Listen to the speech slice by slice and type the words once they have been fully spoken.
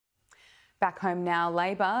Back home now,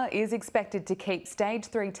 Labor is expected to keep Stage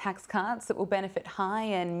 3 tax cuts that will benefit high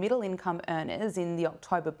and middle income earners in the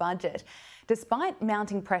October budget, despite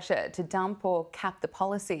mounting pressure to dump or cap the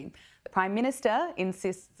policy. The Prime Minister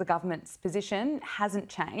insists the government's position hasn't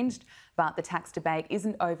changed, but the tax debate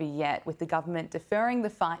isn't over yet, with the government deferring the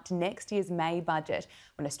fight to next year's May budget,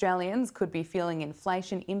 when Australians could be feeling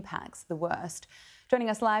inflation impacts the worst. Joining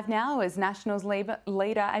us live now is Nationals leader,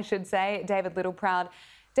 David Littleproud.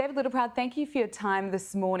 David Littleproud, thank you for your time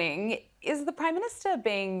this morning. Is the Prime Minister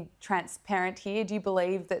being transparent here? Do you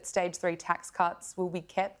believe that Stage 3 tax cuts will be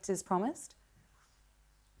kept as promised?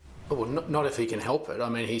 Well, not if he can help it. I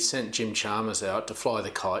mean, he sent Jim Chalmers out to fly the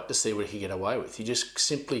kite to see what he could get away with. You just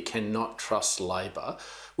simply cannot trust Labor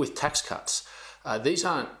with tax cuts. These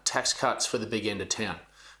aren't tax cuts for the big end of town.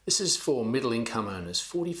 This is for middle income earners.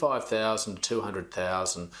 45,000 to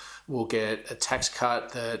 200,000 will get a tax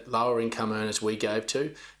cut that lower income earners we gave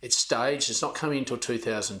to. It's staged, it's not coming until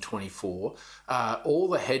 2024. All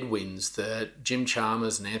the headwinds that Jim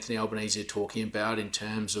Chalmers and Anthony Albanese are talking about in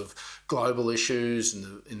terms of global issues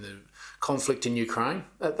and the conflict in Ukraine,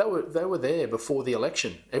 they were there before the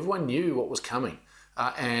election. Everyone knew what was coming.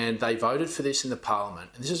 And they voted for this in the Parliament.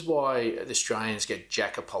 And this is why the Australians get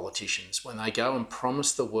jacker politicians, when they go and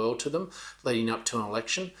promise the world to them leading up to an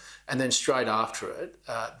election, and then straight after it,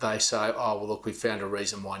 they say, oh, well, look, we found a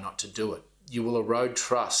reason why not to do it. You will erode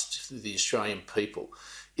trust to the Australian people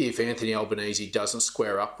if Anthony Albanese doesn't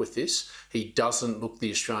square up with this. He doesn't look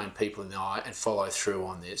the Australian people in the eye and follow through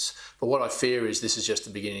on this. But what I fear is this is just the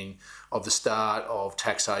beginning of the start of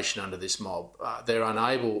taxation under this mob. They're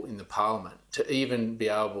unable in the Parliament to even be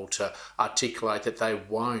able to articulate that they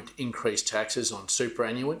won't increase taxes on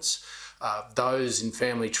superannuants, those in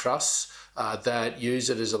family trusts that use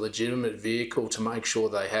it as a legitimate vehicle to make sure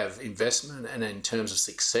they have investment and in terms of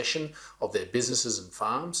succession of their businesses and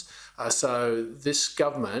farms. So this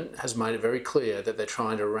government has made it very clear that they're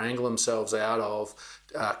trying to wrangle themselves out of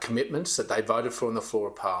commitments that they voted for on the floor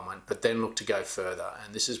of Parliament, but then look to go further.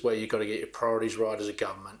 And this is where you've got to get your priorities right as a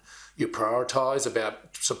government. You prioritise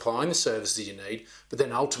about supplying the services you need, but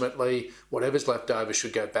then ultimately whatever's left over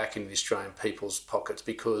should go back into the Australian people's pockets,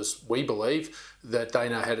 because we believe that they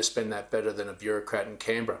know how to spend that better than a bureaucrat in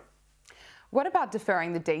Canberra. What about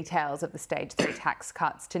deferring the details of the Stage 3 tax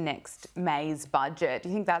cuts to next May's budget? Do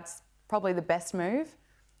you think that's probably the best move?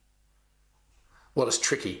 Well, it's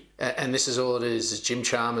tricky, and this is all it is Jim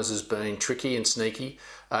Chalmers has been tricky and sneaky.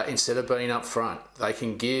 Instead of being upfront, they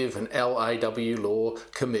can give an LAW law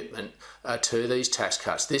commitment to these tax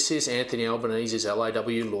cuts. This is Anthony Albanese's LAW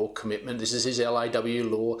law commitment. This is his LAW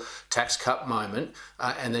law tax cut moment.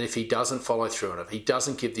 And then if he doesn't follow through on it, if he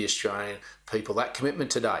doesn't give the Australian people that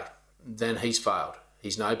commitment today, then he's failed.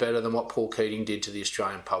 He's no better than what Paul Keating did to the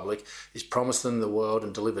Australian public. He's promised them the world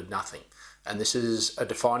and delivered nothing. And this is a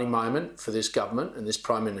defining moment for this government and this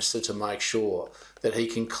Prime Minister to make sure that he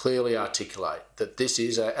can clearly articulate that this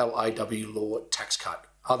is a LAW law tax cut.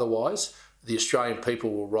 Otherwise, the Australian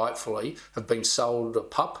people will rightfully have been sold a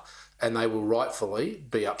pup, and they will rightfully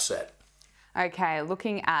be upset. Okay,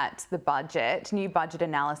 looking at the budget, new budget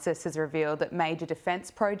analysis has revealed that major defence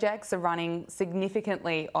projects are running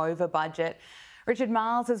significantly over budget. Richard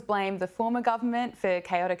Marles has blamed the former government for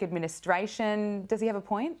chaotic administration. Does he have a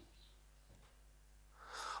point?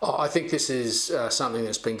 Oh, I think this is something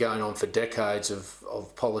that's been going on for decades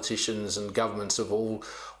of politicians and governments of all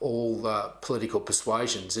political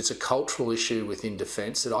persuasions. It's a cultural issue within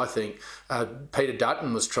defence that I think Peter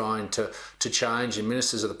Dutton was trying to change, and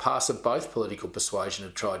ministers of the past of both political persuasion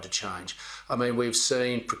have tried to change. I mean, we've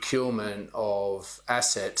seen procurement of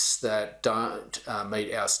assets that don't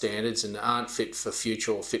meet our standards and aren't fit for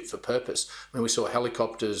future or fit for purpose. I mean, we saw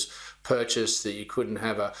helicopters purchased that you couldn't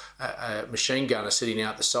have a machine gunner sitting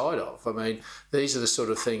out the side of. I mean, these are the sort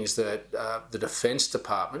of things that the Defence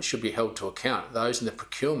Department should be held to account. Those in the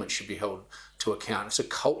procurement should be held to account. It's a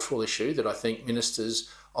cultural issue that I think ministers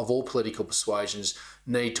of all political persuasions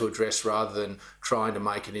need to address, rather than trying to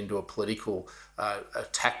make it into a political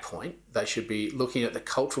attack point. They should be looking at the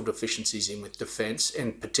cultural deficiencies in with defence,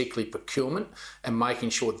 and particularly procurement, and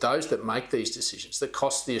making sure those that make these decisions that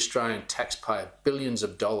cost the Australian taxpayer billions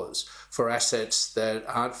of dollars for assets that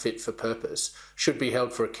aren't fit for purpose should be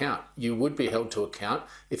held for account. You would be held to account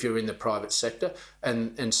if you're in the private sector,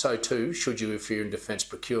 and so too should you if you're in defence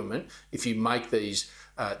procurement, if you make these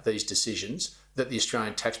decisions that the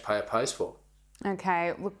Australian taxpayer pays for.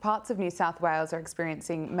 Okay, look, parts of New South Wales are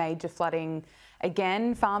experiencing major flooding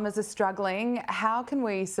again. Farmers are struggling. How can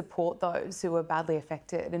we support those who are badly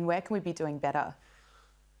affected, and where can we be doing better?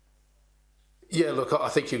 Yeah, look, I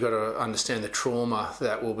think you've got to understand the trauma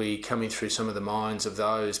that will be coming through some of the minds of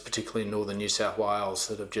those, particularly in northern New South Wales,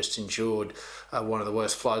 that have just endured one of the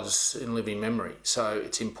worst floods in living memory. So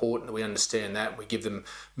it's important that we understand that. We give them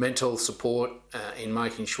mental support in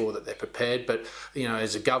making sure that they're prepared. But, you know,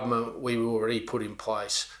 as a government, we've already put in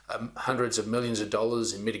place hundreds of millions of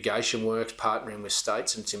dollars in mitigation works, partnering with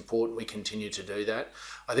states, and it's important we continue to do that.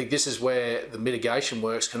 I think this is where the mitigation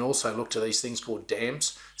works can also look to these things called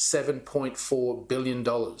dams. $7.4 billion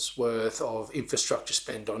worth of infrastructure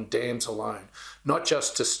spend on dams alone, not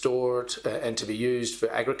just to store it and to be used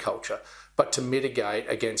for agriculture, but to mitigate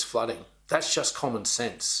against flooding. That's just common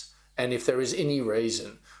sense. And if there is any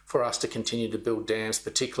reason for us to continue to build dams,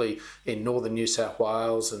 particularly in northern New South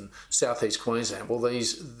Wales and southeast Queensland, well,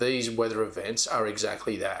 these weather events are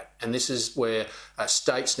exactly that. And this is where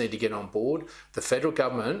states need to get on board. The federal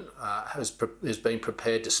government has been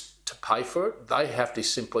prepared to pay for it. They have to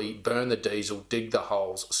simply burn the diesel, dig the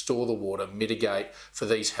holes, store the water, mitigate for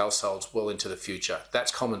these households well into the future. That's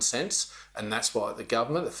common sense, and that's why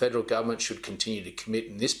the federal government should continue to commit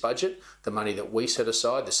in this budget the money that we set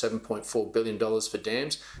aside, the $7.4 billion for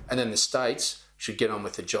dams, and then the states should get on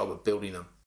with the job of building them.